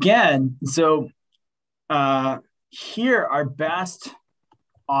 so again, here our best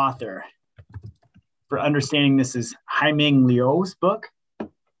author for understanding this is Haiming Liu's book,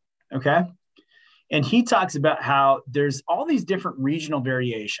 okay? And he talks about how there's all these different regional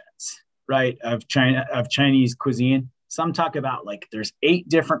variations, right, of Chinese cuisine. Some talk about like there's 8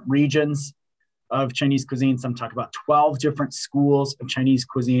 different regions of Chinese cuisine. Some talk about 12 different schools of Chinese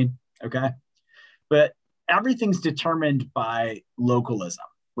cuisine, okay? But everything's determined by localism,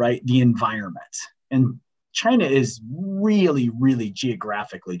 right? The environment. And China is really, really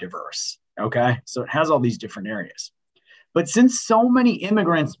geographically diverse, okay? So it has all these different areas. But since so many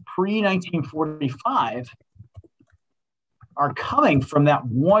immigrants pre-1945 are coming from that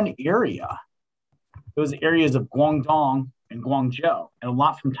one area, those areas of Guangdong and Guangzhou, and a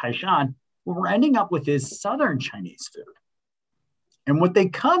lot from Taishan, what we're ending up with is Southern Chinese food. And what they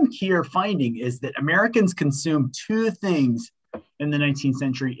come here finding is that Americans consume 2 things in the 19th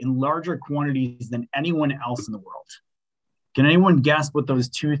century in larger quantities than anyone else in the world. Can anyone guess what those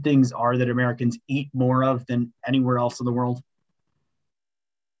 2 things are that Americans eat more of than anywhere else in the world?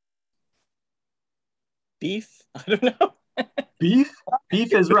 Beef? I don't know. Beef?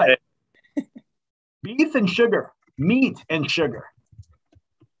 Beef is right. beef and sugar, meat and sugar.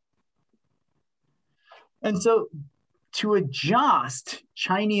 And so to adjust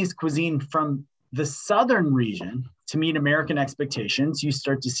Chinese cuisine from the southern region to meet American expectations, you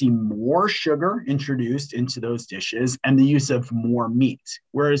start to see more sugar introduced into those dishes and the use of more meat.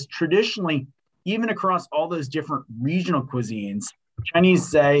 Whereas traditionally, even across all those different regional cuisines, Chinese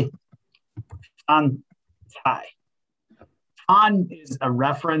say fan cai. Fan is a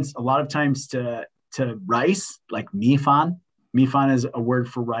reference a lot of times to rice, like mi fan. Mi fan is a word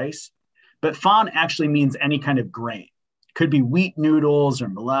for rice. But fan actually means any kind of grain. Could be wheat noodles or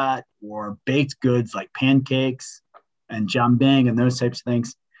millet or baked goods like pancakes and jianbing and those types of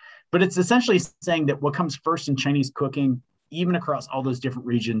things. But it's essentially saying that what comes first in Chinese cooking, even across all those different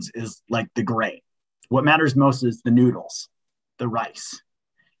regions, is like the grain. What matters most is the noodles, the rice.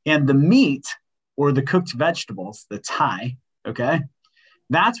 And the meat or the cooked vegetables, the Thai, okay?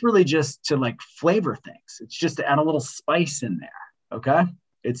 That's really just to like flavor things. It's just to add a little spice in there, okay?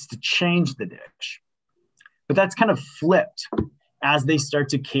 It's to change the dish. But that's kind of flipped as they start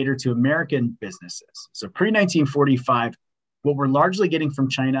to cater to American businesses. So pre-1945, what we're largely getting from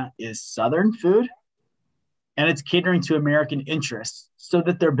China is Southern food, and it's catering to American interests so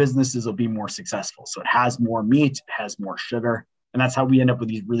that their businesses will be more successful. So it has more meat, it has more sugar, and that's how we end up with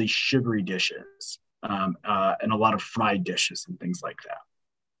these really sugary dishes and a lot of fried dishes and things like that.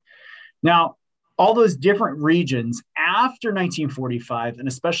 Now, all those different regions after 1945, and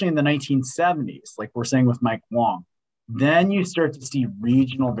especially in the 1970s, like we're saying with Mike Wong, then you start to see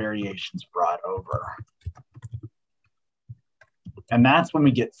regional variations brought over. And that's when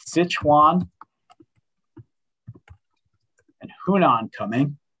we get Sichuan and Hunan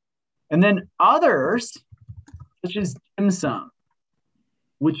coming. And then others, such as dim sum,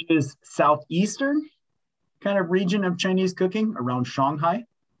 which is southeastern kind of region of Chinese cooking around Shanghai.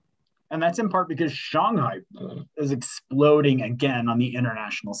 And that's in part because Shanghai is exploding again on the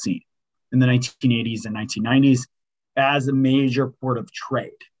international scene in the 1980s and 1990s as a major port of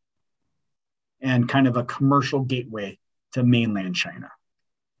trade and kind of a commercial gateway to mainland China.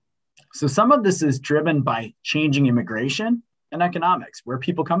 So some of this is driven by changing immigration and economics, where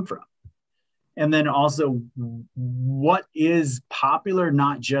people come from. And then also what is popular,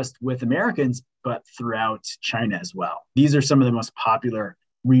 not just with Americans, but throughout China as well. These are some of the most popular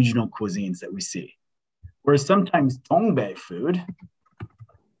regional cuisines that we see. Whereas sometimes Dongbei food,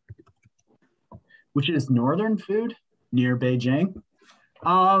 which is northern food near Beijing,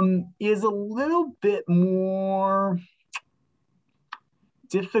 is a little bit more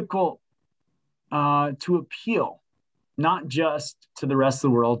difficult to appeal, not just to the rest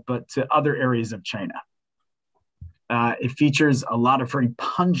of the world, but to other areas of China. It features a lot of very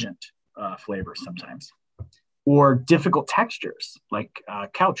pungent flavors sometimes, or difficult textures like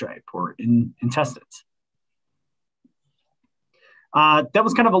cow tripe or intestines. That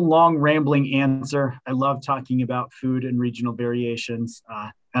was kind of a long, rambling answer. I love talking about food and regional variations,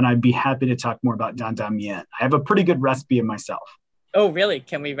 and I'd be happy to talk more about dan dan mian. I have a pretty good recipe of myself. Oh, really?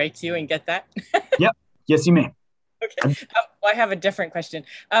 Can we write to you and get that? Yep. Yes, you may. Okay. Well, I have a different question.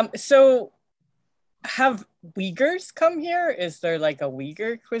 So have Uyghurs come here? Is there like a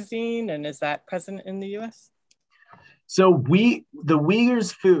Uyghur cuisine, and is that present in the US? So the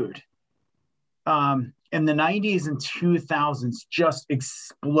Uyghurs food in the 90s and 2000s just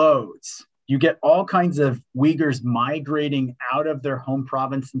explodes. You get all kinds of Uyghurs migrating out of their home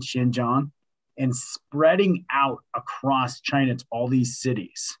province in Xinjiang and spreading out across China to all these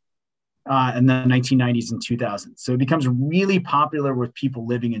cities in the 1990s and 2000s. So it becomes really popular with people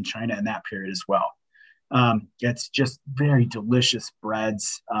living in China in that period as well. It's just very delicious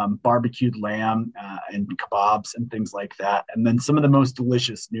breads, barbecued lamb and kebabs and things like that. And then some of the most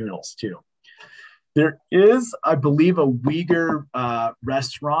delicious noodles too. There is, I believe, a Uyghur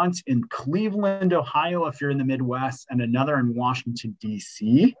restaurant in Cleveland, Ohio, if you're in the Midwest, and another in Washington,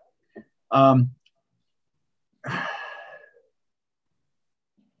 D.C.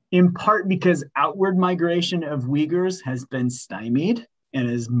 In part because outward migration of Uyghurs has been stymied and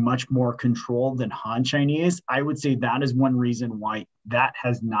is much more controlled than Han Chinese. I would say that is one reason why that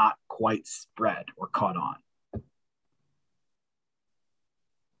has not quite spread or caught on.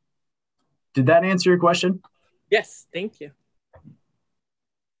 Did that answer your question? Yes, thank you.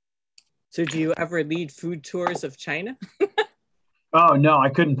 So do you ever lead food tours of China? Oh, no, I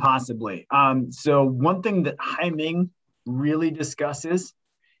couldn't possibly. So one thing that Haiming really discusses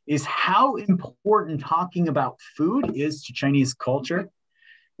is how important talking about food is to Chinese culture.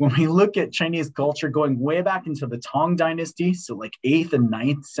 When we look at Chinese culture going way back into the Tang Dynasty, so like 8th and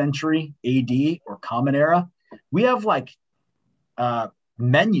 9th century AD or Common Era, we have like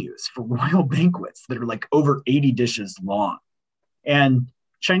menus for royal banquets that are like over 80 dishes long. And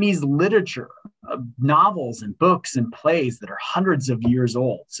Chinese literature, novels and books and plays that are hundreds of years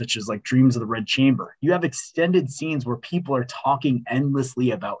old, such as like Dreams of the Red Chamber. You have extended scenes where people are talking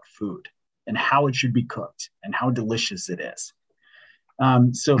endlessly about food and how it should be cooked and how delicious it is.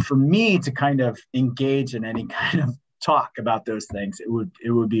 So for me to kind of engage in any kind of talk about those things, it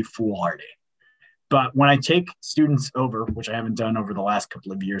would be foolhardy. But when I take students over, which I haven't done over the last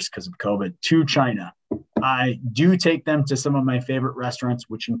couple of years because of COVID, to China, I do take them to some of my favorite restaurants,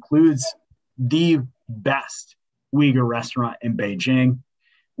 which includes the best Uyghur restaurant in Beijing,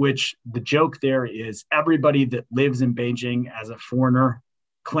 which the joke there is everybody that lives in Beijing as a foreigner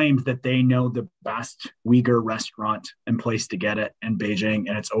claims that they know the best Uyghur restaurant and place to get it in Beijing,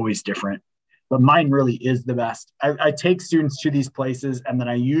 and it's always different. But mine really is the best. I take students to these places, and then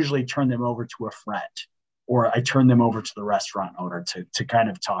I usually turn them over to a friend, or I turn them over to the restaurant owner to kind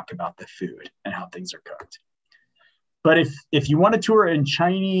of talk about the food and how things are cooked. But if you want a tour in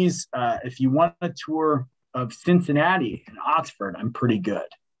Chinese, if you want a tour of Cincinnati and Oxford, I'm pretty good.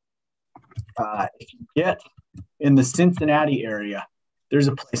 If you get in the Cincinnati area, there's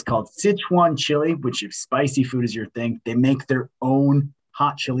a place called Sichuan Chili, which if spicy food is your thing, they make their own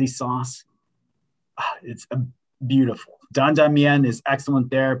hot chili sauce. It's beautiful. Dandan mian is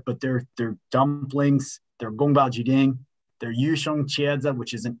excellent there, but their dumplings, their gongbao jiding, their yusheng qiezi,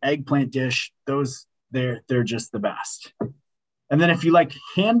 which is an eggplant dish, they're just the best. And then if you like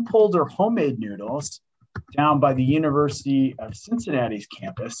hand-pulled or homemade noodles, down by the University of Cincinnati's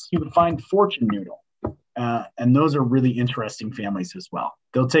campus, you would find Fortune Noodle. And those are really interesting families as well.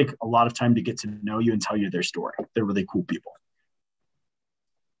 They'll take a lot of time to get to know you and tell you their story. They're really cool people.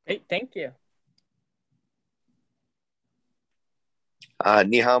 Hey, thank you.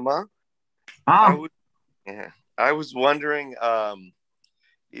 Ni hao ma. I was wondering,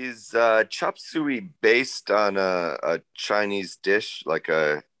 is chop suey based on a Chinese dish like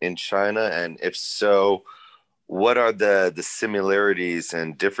in China? And if so, what are the similarities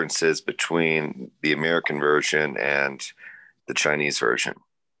and differences between the American version and the Chinese version?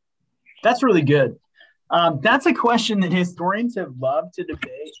 That's really good. That's a question that historians have loved to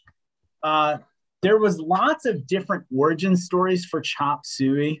debate. There was lots of different origin stories for chop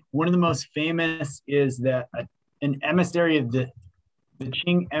suey. One of the most famous is that an emissary of the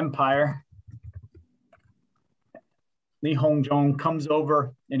Qing Empire, Li Hongzhong, comes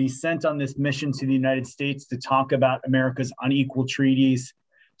over and he's sent on this mission to the United States to talk about America's unequal treaties,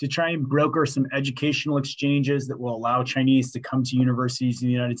 to try and broker some educational exchanges that will allow Chinese to come to universities in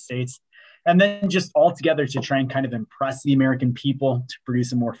the United States. And then just altogether to try and kind of impress the American people to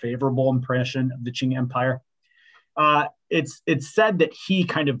produce a more favorable impression of the Qing Empire. It's said that he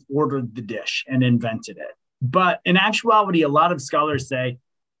kind of ordered the dish and invented it. But in actuality, a lot of scholars say,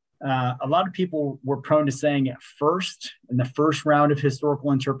 a lot of people were prone to saying at first, in the first round of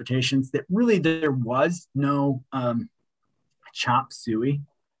historical interpretations, that really there was no chop suey.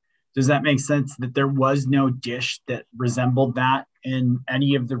 Does that make sense? That there was no dish that resembled that in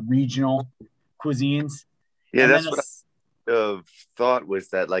any of the regional cuisines? Yeah, and that's what I thought, was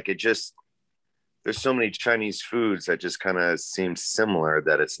that like there's so many Chinese foods that just kind of seem similar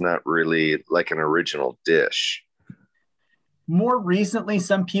that it's not really like an original dish. More recently,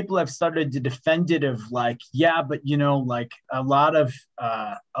 some people have started to defend it of like, yeah, but you know, like a lot of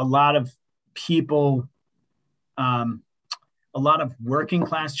people, a lot of working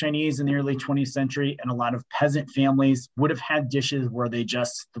class Chinese in the early 20th century and a lot of peasant families would have had dishes where they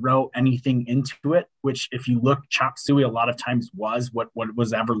just throw anything into it, which if you look, chop suey a lot of times was what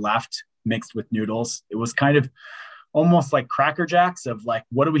was ever left mixed with noodles. It was kind of almost like Cracker Jacks of like,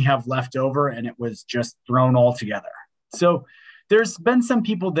 what do we have left over? And it was just thrown all together. So there's been some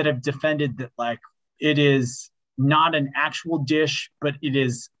people that have defended that like it is not an actual dish, but it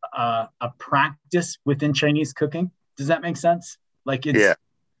is a practice within Chinese cooking. Does that make sense? Like it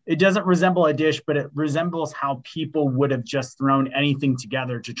doesn't resemble a dish, but it resembles how people would have just thrown anything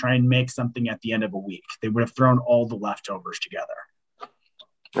together to try and make something at the end of a week. They would have thrown all the leftovers together.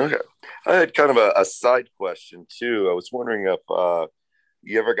 Okay. I had kind of a side question too. I was wondering if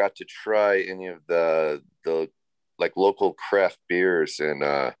you ever got to try any of the like local craft beers in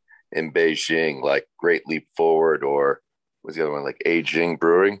Beijing, like Great Leap Forward, or was the other one like Aging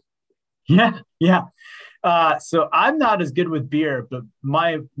Brewing? Yeah. So I'm not as good with beer, but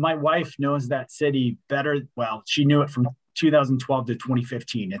my wife knows that city better. Well, she knew it from 2012 to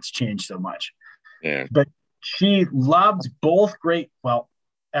 2015. It's changed so much. Yeah. But she loved both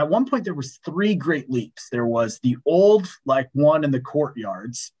at one point there was 3 Great Leaps. There was the old like one in the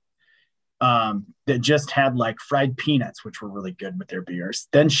courtyards. that just had like fried peanuts, which were really good with their beers.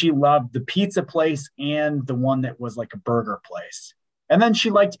 Then she loved the pizza place and the one that was like a burger place. And then she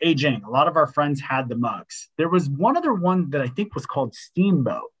liked Beijing. A lot of our friends had the mugs. There was one other one that I think was called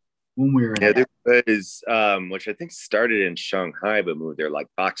Steamboat when we were Yeah, there. there was, which I think started in Shanghai, but moved there, like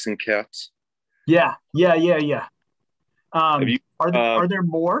boxing cats. Yeah. Have you, Are there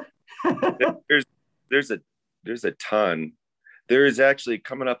more? there's a ton. There is actually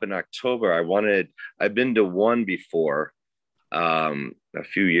coming up in October. I've been to one before, a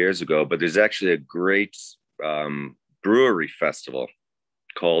few years ago, but there's actually a great brewery festival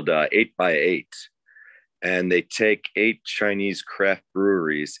called 8x8. And they take 8 Chinese craft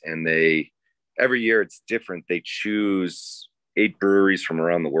breweries, and every year it's different. They choose 8 breweries from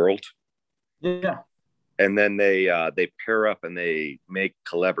around the world. Yeah. And then they pair up and they make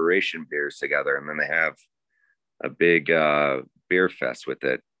collaboration beers together. And then they have a big beer fest with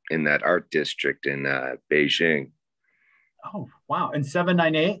it in that art district in Beijing. Oh, wow. And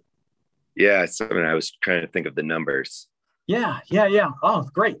 798? Yeah, I was trying to think of the numbers. Yeah. Oh,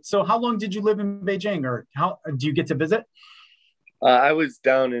 great. So how long did you live in Beijing, or how do you get to visit? I was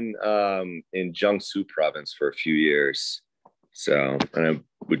down in Jiangsu province for a few years. So, and I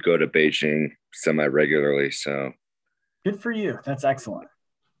would go to Beijing semi-regularly. So Good for you. That's excellent.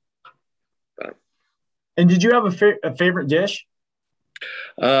 And did you have a favorite dish?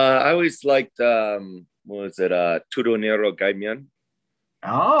 I always liked, what was it? Turonero gaimian.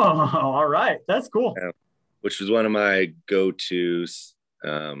 Oh, all right. That's cool. Which was one of my go-tos.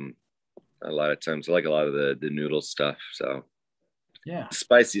 A lot of times I like a lot of the noodle stuff. So yeah,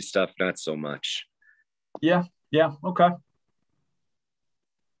 spicy stuff, not so much. Yeah. Okay.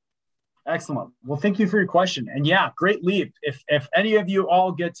 Excellent. Well, thank you for your question. And yeah, great leap. If any of you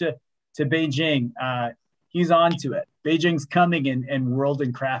all get to Beijing, he's on to it. Beijing's coming in world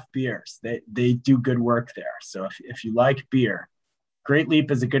and craft beers. They do good work there. So if you like beer, Great Leap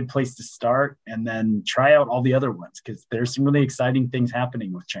is a good place to start, and then try out all the other ones, because there's some really exciting things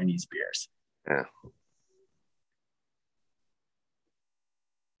happening with Chinese beers. Yeah.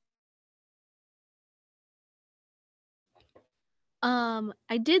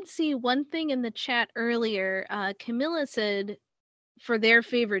 I did see one thing in the chat earlier. Camilla said for their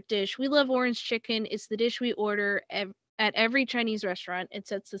favorite dish, we love orange chicken. It's the dish we order at every Chinese restaurant. It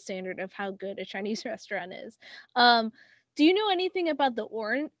sets the standard of how good a Chinese restaurant is. Do you know anything about the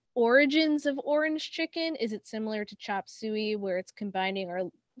origins of orange chicken? Is it similar to chop suey, where it's combining our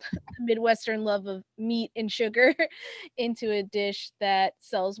Midwestern love of meat and sugar into a dish that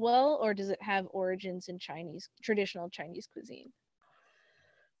sells well, or does it have origins in traditional Chinese cuisine?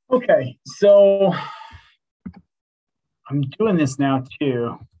 Okay, so I'm doing this now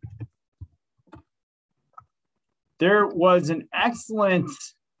too. There was an excellent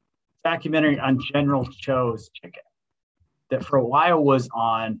documentary on General Tso's chicken that for a while was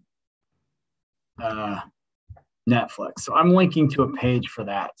on Netflix. So I'm linking to a page for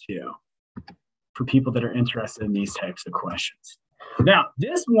that too, for people that are interested in these types of questions. Now,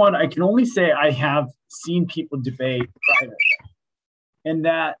 this one, I can only say I have seen people debate privately, and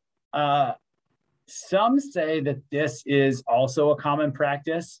that some say that this is also a common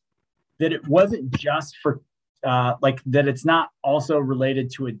practice, that it wasn't just for, that it's not also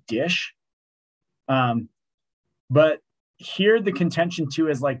related to a dish. But here the contention too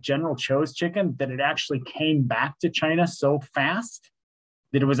is like General Tso's chicken, that it actually came back to China so fast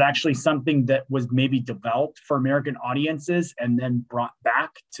that it was actually something that was maybe developed for American audiences and then brought back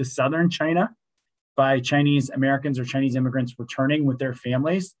to Southern China by Chinese Americans or Chinese immigrants returning with their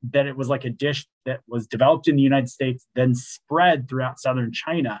families, that it was like a dish that was developed in the United States, then spread throughout Southern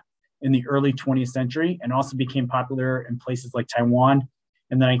China in the early 20th century, and also became popular in places like Taiwan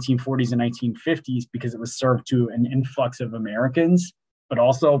in the 1940s and 1950s because it was served to an influx of Americans, but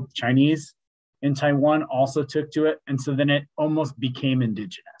also Chinese in Taiwan also took to it. And so then it almost became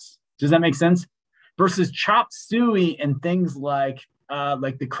indigenous. Does that make sense? Versus chop suey and things like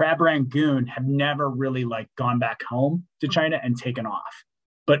the crab rangoon have never really like gone back home to China and taken off.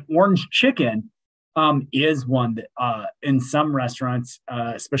 But orange chicken is one that in some restaurants,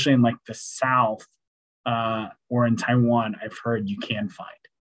 especially in like the South or in Taiwan, I've heard you can find.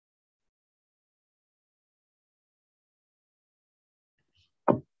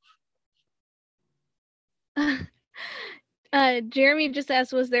 Jeremy just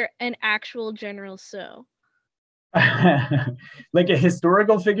asked, was there an actual General Tso? Like a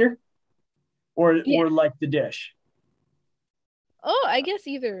historical figure, or like the dish? Oh, I guess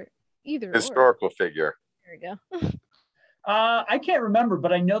either Historical figure. There we go. I can't remember,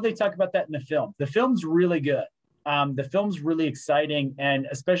 but I know they talk about that in the film. The film's really good. The film's really exciting, and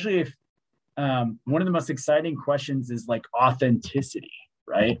especially one of the most exciting questions is like authenticity,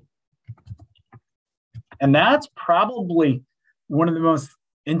 right? And that's probably one of the most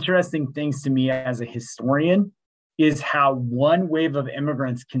interesting things to me as a historian, is how one wave of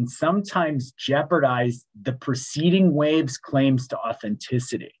immigrants can sometimes jeopardize the preceding wave's claims to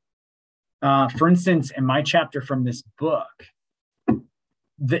authenticity. For instance, in my chapter from this book,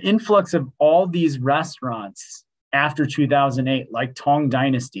 the influx of all these restaurants after 2008, like Tang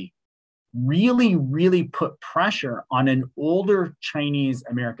Dynasty, really put pressure on an older Chinese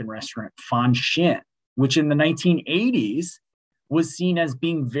American restaurant, Fan Xin, which in the 1980s was seen as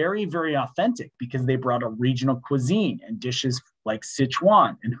being very authentic because they brought a regional cuisine and dishes like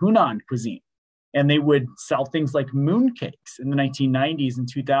Sichuan and Hunan cuisine. And they would sell things like mooncakes in the 1990s and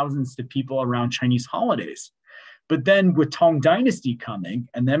 2000s to people around Chinese holidays. But then with Tang Dynasty coming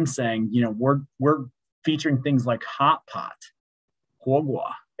and them saying, you know, we're featuring things like hot pot,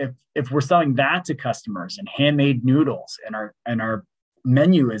 huogua. If we're selling that to customers and handmade noodles and our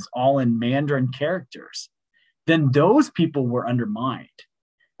menu is all in Mandarin characters, then those people were undermined.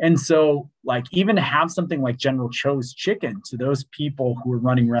 And so, like, even to have something like General Cho's chicken to those people who are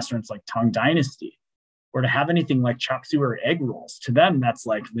running restaurants like Tang Dynasty, or to have anything like chop suey or egg rolls, to them, that's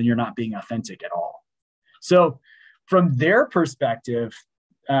like, then you're not being authentic at all. So from their perspective,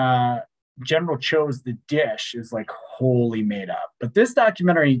 General Cho's the dish is like wholly made up. But this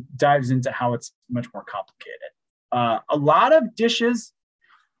documentary dives into how it's much more complicated. A lot of dishes,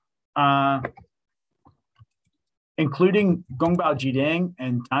 including Gongbao Jiding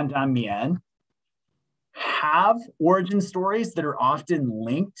and Dandan Mian, have origin stories that are often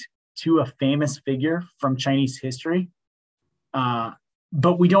linked to a famous figure from Chinese history.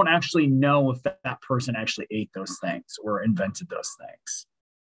 But we don't actually know if that person actually ate those things or invented those things.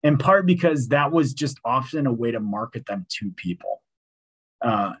 In part because that was just often a way to market them to people.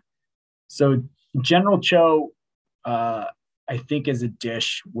 So General Cho, I think, is a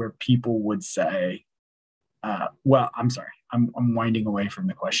dish where people would say, well, I'm sorry, I'm winding away from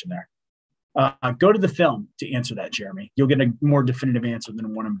the question there. Go to the film to answer that, Jeremy. You'll get a more definitive answer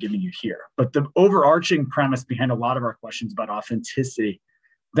than what I'm giving you here. But the overarching premise behind a lot of our questions about authenticity,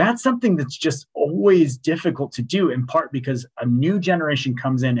 that's something that's just always difficult to do, in part because a new generation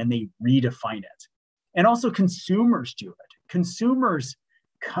comes in and they redefine it. And also consumers do it. Consumers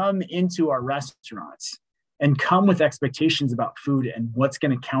come into our restaurants and come with expectations about food and what's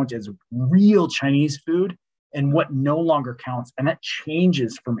going to count as real Chinese food and what no longer counts. And that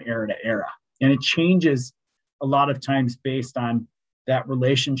changes from era to era. And it changes a lot of times based on that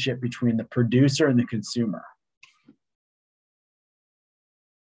relationship between the producer and the consumer.